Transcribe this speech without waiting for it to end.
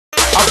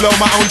I blow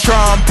my own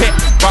trumpet,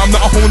 but I'm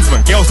not a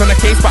hornsman. Girls on the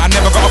case, but I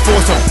never got a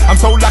foursome. I'm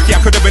so lucky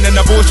I could have been an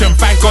abortion.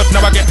 Thank God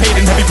now I get paid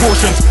in heavy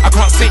portions. I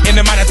can't sit in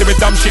the manner doing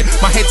dumb shit.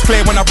 My head's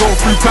clear when I roll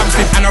through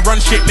Plumstead, and I run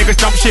shit. Niggas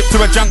jump ship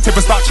to a junk tip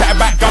and start chatting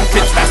about gun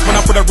clips. That's when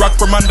I put a rug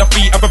from under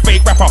feet of a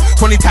fake rapper.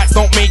 20 tats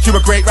don't make you a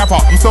great rapper.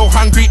 I'm so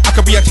hungry I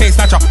could be a chain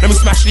snatcher. Let me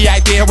smash the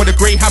idea with a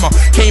great hammer.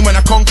 Came when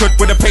I conquered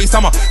with a pace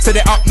summer. Set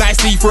it up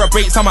nicely for a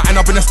great summer,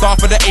 and I've been a star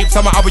for the 8th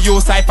summer. I was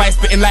your sci-fi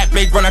spitting like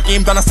Blade Runner.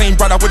 Game done the same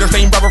brother with the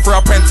same brother for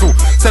a pencil.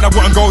 Said I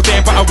wouldn't go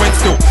there but I went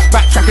still.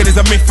 Backtracking is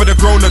a myth for the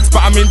grown-ups,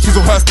 but I'm in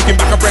Chiselhurst sticking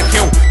back a red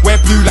hill. Wear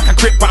blue like a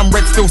crip but I'm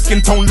red still.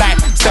 Skin tone light,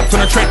 stepped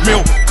on a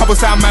treadmill. Couple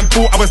sound man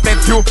thought I was dead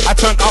too. I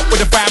turned up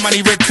with a fire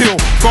money red till.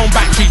 Going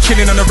back street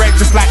chilling on the red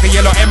just like the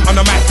yellow M on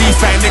the Mac D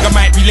sign. Nigga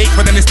might be late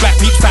but then it's Black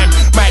Peach time.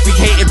 Might be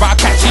hated but I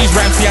catch cheese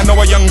rams. See I know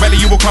a young belly,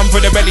 you will come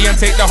for the belly and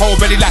take the whole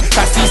belly like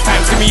that's these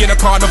times. See me in a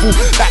carnival,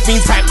 that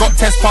means type got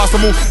test pass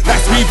them all.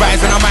 That's rebuys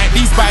and I might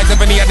these buys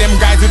of any of them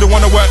guys who don't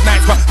wanna work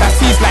nights, but that's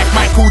he's like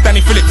Michael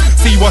Danny Phillips.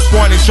 See what's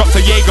born in shots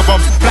of Jaeger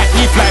bombs. Black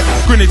Heath life,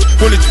 Greenwich,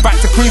 Woolwich, back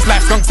to Queen's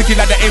life. Skunk sticky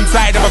like the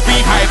inside of a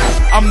beehive.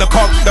 I'm the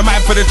cog, the man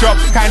for the job.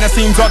 Kinda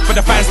seems odd for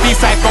the fans,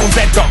 D-side phones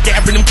Z dot. Get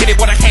every them kidded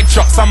with a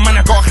headshot. Some man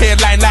I got a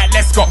hairline like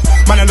Les Scott.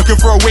 Man I'm looking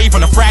for a wave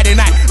on a Friday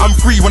night. I'm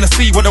free, wanna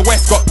see what the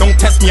West got. Don't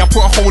test me, I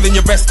put a hole in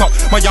your vest top.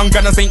 My young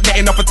gunners ain't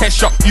getting off a test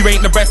shot. You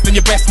ain't the best and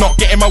you best not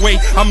get in my way.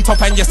 I'm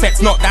top and your sex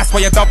not. That's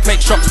why your dub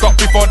plate shot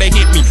stop before they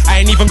hit me.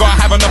 I ain't even gotta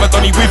have another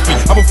Donny with me.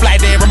 I will fly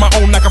there on my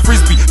own like a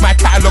frisbee. My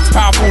catalog's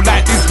powerful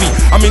like Disney.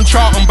 I'm in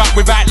Charlton back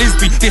without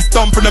Lisby. This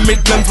dumb from the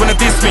Midlands wanna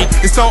diss me.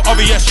 It's so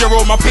obvious you're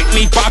all my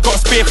pick-me, but I got a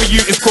spear for you,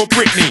 it's called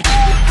Britney.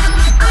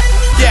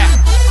 Yeah.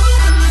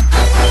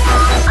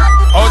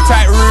 Old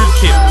tight rude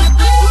kid.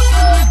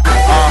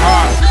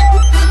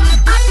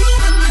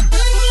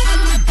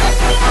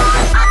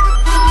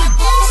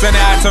 Send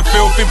it out to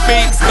Filthy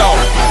Beatz though.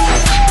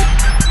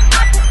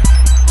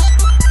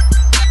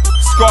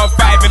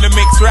 Score5 in the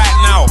mix right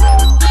now.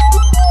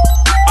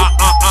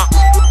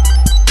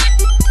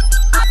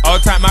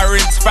 Old tight my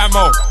rinse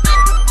famo.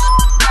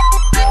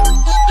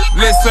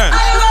 Listen,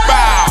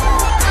 bow.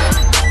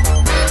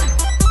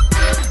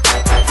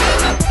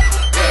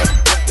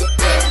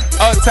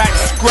 Old tight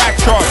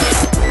scratch on.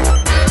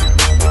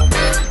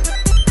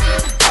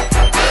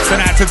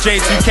 Send out to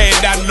J2K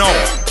and that no.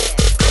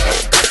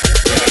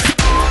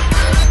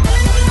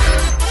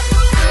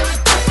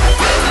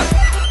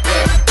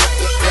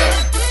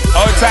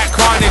 Old tight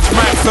carnage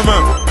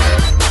maximum.